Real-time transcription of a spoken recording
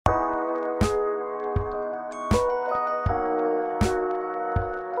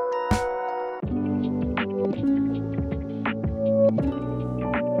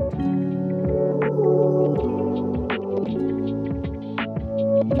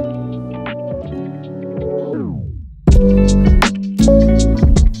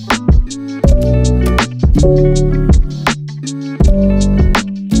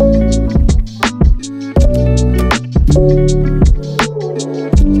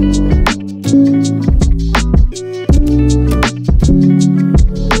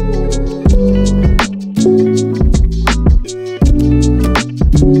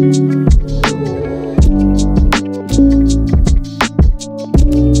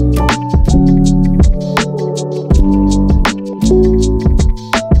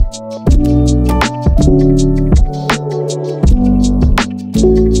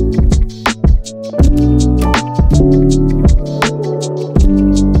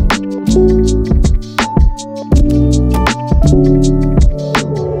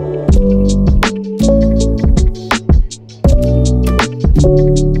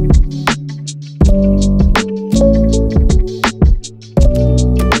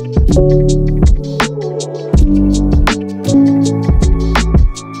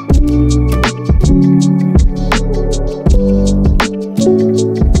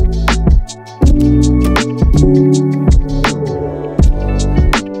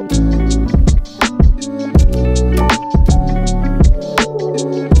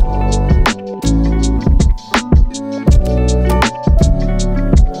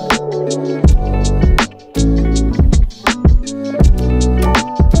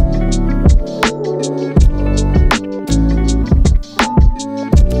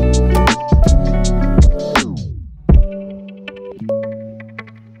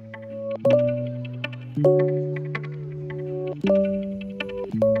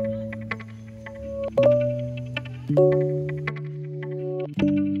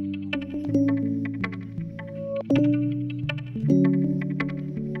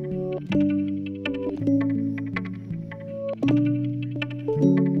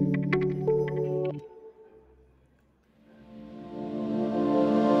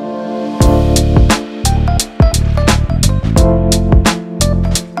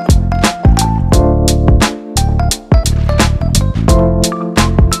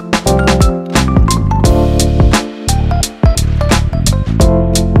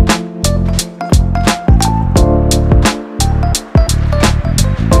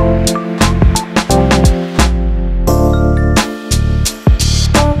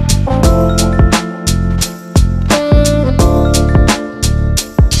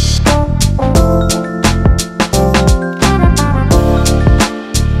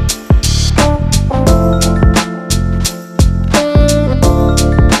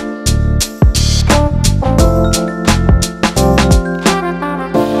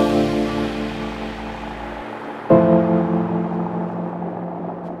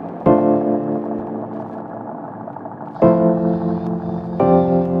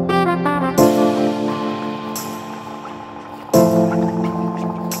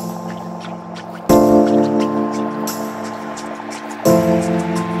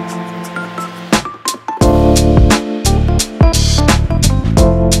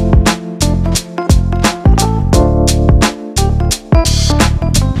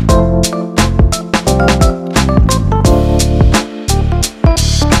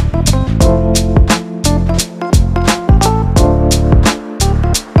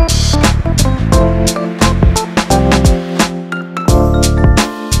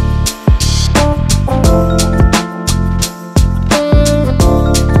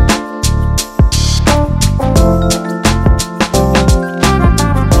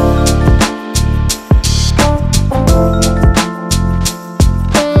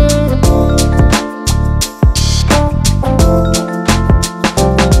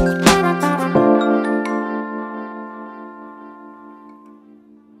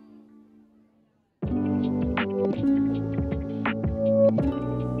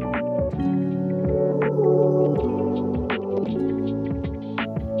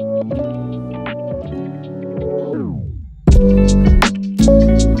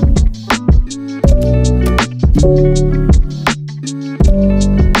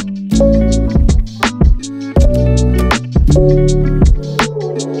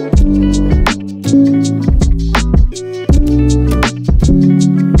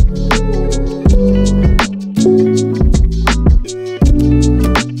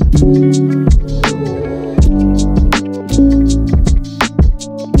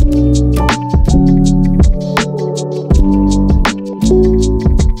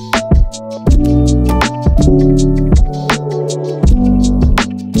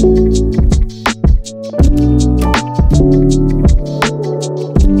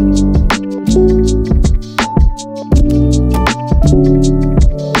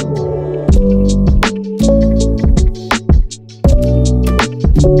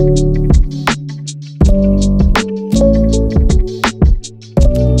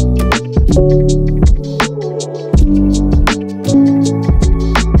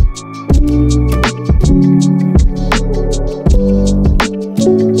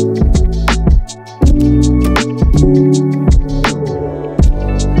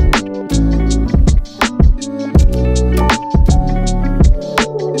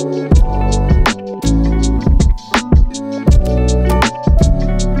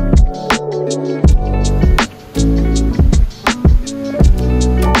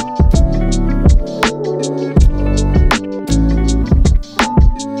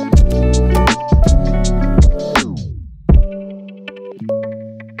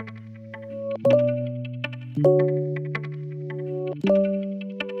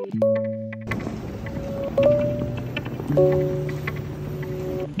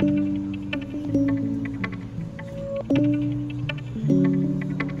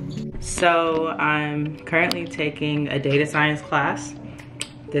So I'm currently taking a data science class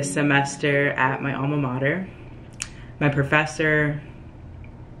this semester at my alma mater. My professor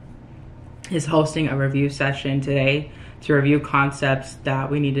is hosting a review session today to review concepts that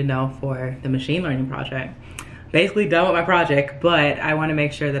we need to know for the machine learning project. Basically done with my project, but I want to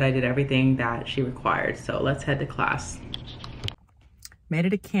make sure that I did everything that she required. So let's head to class. Made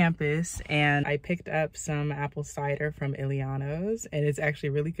it to campus and I picked up some apple cider from Iliano's and it's actually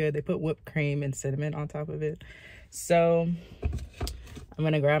really good. They put whipped cream and cinnamon on top of it. So I'm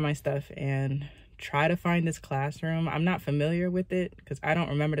gonna grab my stuff and try to find this classroom. I'm not familiar with it because I don't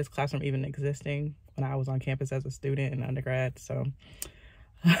remember this classroom even existing when I was on campus as a student in undergrad. So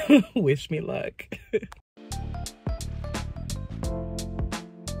wish me luck.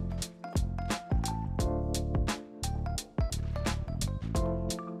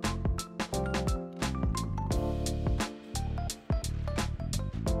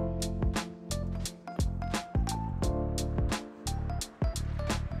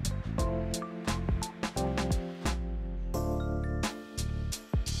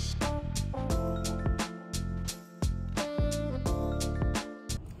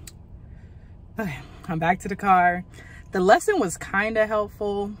 Okay, I'm back to the car. The lesson was kind of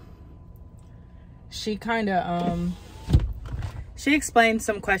helpful. She explained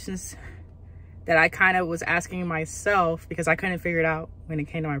some questions that I kind of was asking myself because I couldn't figure it out when it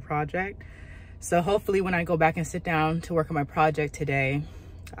came to my project. So hopefully when I go back and sit down to work on my project today,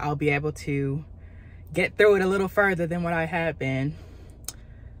 I'll be able to get through it a little further than what I had been.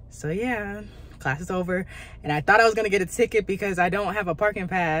 So yeah, class is over. And I thought I was gonna get a ticket because I don't have a parking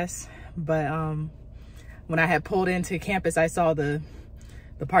pass. But when I had pulled into campus, I saw the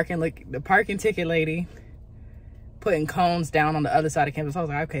parking ticket lady putting cones down on the other side of campus. I was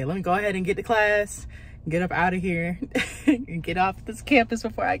like, okay, let me go ahead and get to class, get up out of here, and get off this campus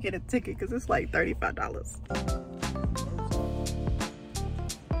before I get a ticket because it's like $35.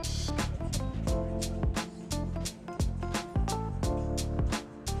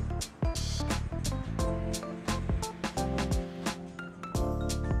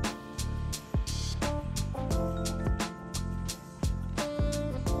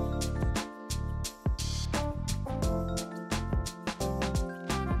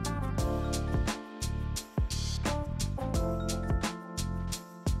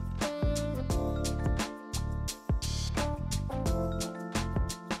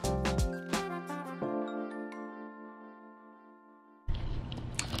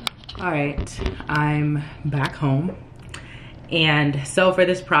 All right, I'm back home. And so for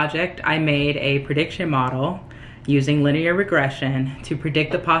this project, I made a prediction model using linear regression to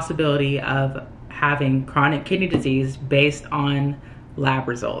predict the possibility of having chronic kidney disease based on lab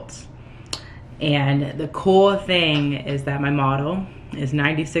results. And the cool thing is that my model is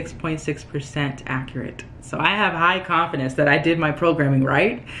 96.6% accurate. So I have high confidence that I did my programming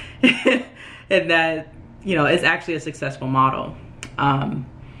right and that, you know, it's actually a successful model.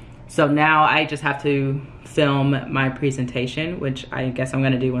 So now I just have to film my presentation, which I guess I'm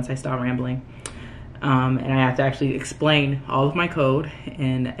gonna do once I stop rambling. And I have to actually explain all of my code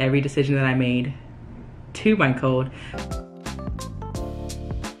and every decision that I made to my code.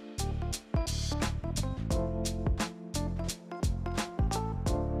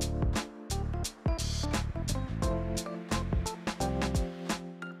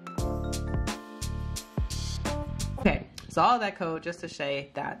 Okay, so all of that code just to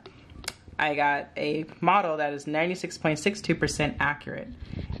say that I got a model that is 96.62% accurate.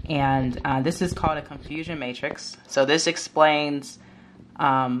 And this is called a confusion matrix. So this explains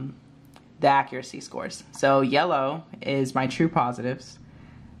the accuracy scores. So yellow is my true positives.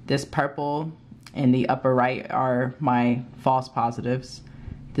 This purple in the upper right are my false positives.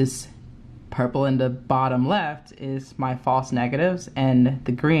 This purple in the bottom left is my false negatives, and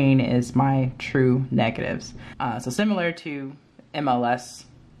the green is my true negatives. So similar to MLS,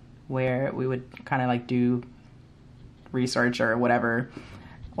 where we would kind of like do research or whatever,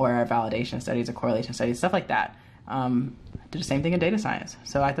 or validation studies or correlation studies, stuff like that. Did the same thing in data science.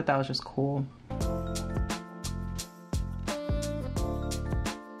 So I thought that was just cool.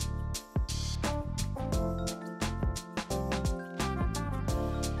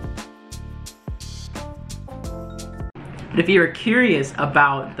 But if you were curious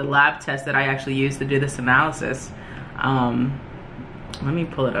about the lab test that I actually used to do this analysis, let me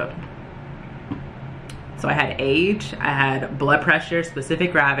pull it up. So I had age, I had blood pressure,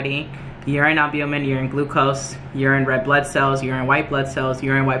 specific gravity, urine albumin, urine glucose, urine red blood cells, urine white blood cells,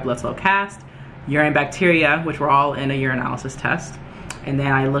 urine white blood cell cast, urine bacteria, which were all in a urinalysis test. And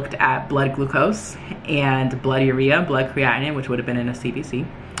then I looked at blood glucose and blood urea, blood creatinine, which would have been in a CBC,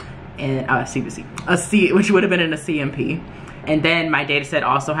 and which would have been in a CMP. And then my data set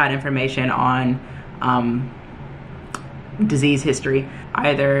also had information on disease history.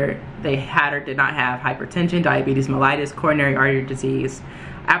 Either they had or did not have hypertension, diabetes mellitus, coronary artery disease,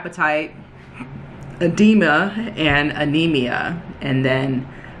 appetite, edema, and anemia. And then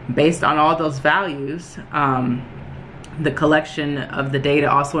based on all those values, the collection of the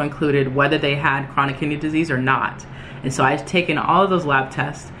data also included whether they had chronic kidney disease or not. And so I've taken all of those lab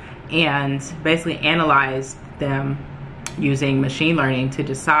tests and basically analyzed them using machine learning to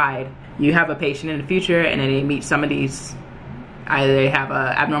decide, you have a patient in the future and then they meet some of these, either they have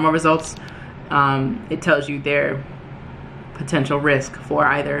abnormal results, it tells you their potential risk for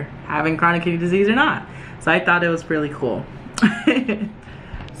either having chronic kidney disease or not. So I thought it was really cool.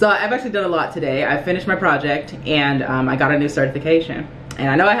 So I've actually done a lot today. I finished my project and I got a new certification. And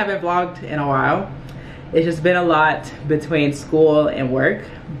I know I haven't vlogged in a while. It's just been a lot between school and work,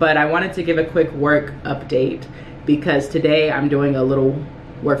 but I wanted to give a quick work update because today I'm doing a little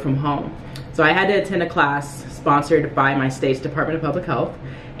work from home. So I had to attend a class sponsored by my state's Department of Public Health,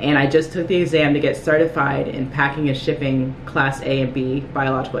 and I just took the exam to get certified in packing and shipping Class A and B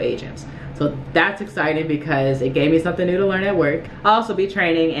biological agents. So that's exciting because it gave me something new to learn at work. I'll also be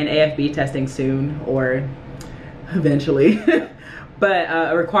training in AFB testing soon, or eventually. But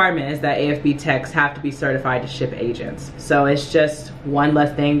a requirement is that AFB techs have to be certified to ship agents. So it's just one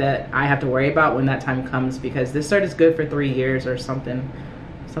less thing that I have to worry about when that time comes, because this cert is good for 3 years or something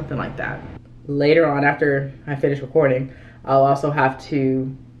like that. Later on, after I finish recording, I'll also have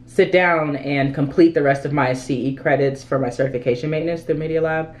to sit down and complete the rest of my CE credits for my certification maintenance through Media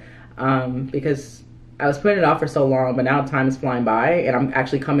Lab, because I was putting it off for so long, but now time is flying by and I'm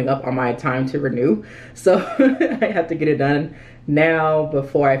actually coming up on my time to renew. So I have to get it done now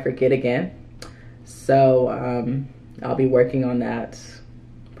before I forget again. So I'll be working on that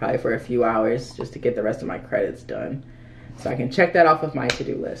probably for a few hours just to get the rest of my credits done, so I can check that off of my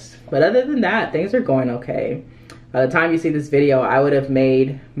to-do list. But other than that, things are going okay. By the time you see this video, I would have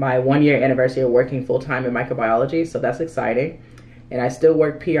made my 1-year anniversary of working full-time in microbiology, so that's exciting. And I still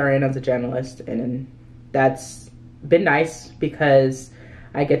work PRN as a journalist, and that's been nice because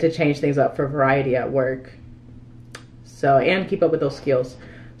I get to change things up for variety at work. So, and keep up with those skills.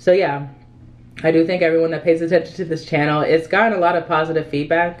 So yeah, I do thank everyone that pays attention to this channel. It's gotten a lot of positive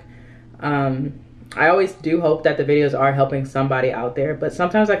feedback. I always do hope that the videos are helping somebody out there, but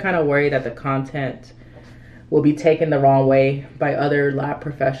sometimes I kind of worry that the content will be taken the wrong way by other lab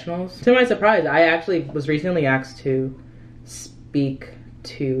professionals. To my surprise, I actually was recently asked to speak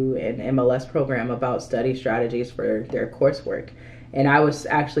to an MLS program about study strategies for their coursework. And I was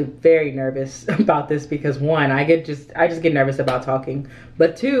actually very nervous about this because, one, I just get nervous about talking,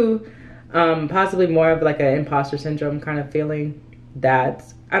 but two, possibly more of like an imposter syndrome kind of feeling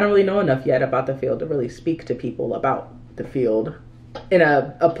that I don't really know enough yet about the field to really speak to people about the field in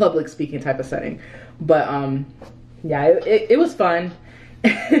a public speaking type of setting. But yeah, it was fun.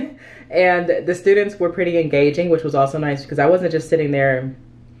 And the students were pretty engaging, which was also nice because I wasn't just sitting there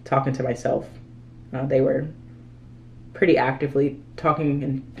talking to myself. They were pretty actively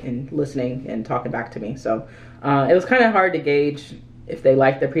talking and listening and talking back to me. So it was kind of hard to gauge if they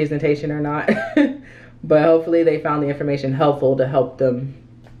liked the presentation or not. But hopefully they found the information helpful to help them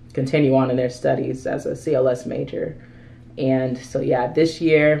continue on in their studies as a CLS major. And so yeah, this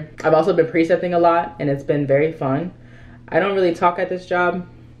year I've also been precepting a lot, and it's been very fun. I don't really talk at this job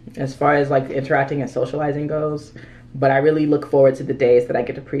as far as like interacting and socializing goes, but I really look forward to the days that I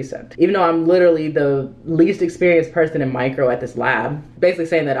get to precept. Even though I'm literally the least experienced person in micro at this lab, basically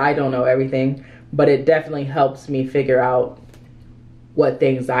saying that I don't know everything, but it definitely helps me figure out what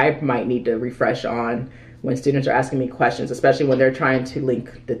things I might need to refresh on when students are asking me questions, especially when they're trying to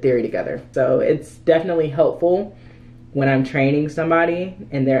link the theory together. So it's definitely helpful when I'm training somebody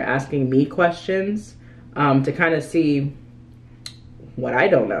and they're asking me questions to kind of see what I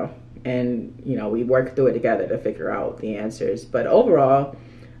don't know. And, you know, we work through it together to figure out the answers. But overall,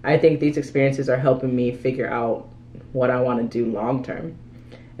 I think these experiences are helping me figure out what I want to do long term.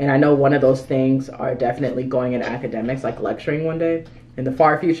 And I know one of those things are definitely going into academics, like lecturing one day in the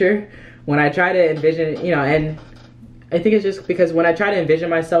far future. When I try to envision, you know, and I think it's just because when I try to envision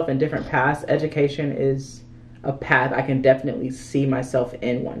myself in different paths, education is a path I can definitely see myself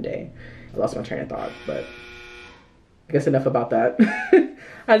in one day. I lost my train of thought, but I guess enough about that.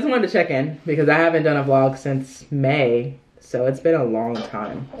 I just wanted to check in because I haven't done a vlog since May, so it's been a long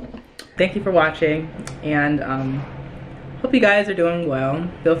time. Thank you for watching, and hope you guys are doing well.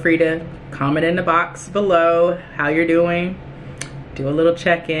 Feel free to comment in the box below how you're doing. Do a little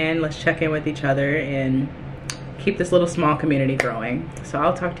check-in. Let's check in with each other and keep this little small community growing. So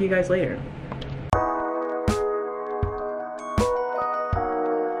I'll talk to you guys later.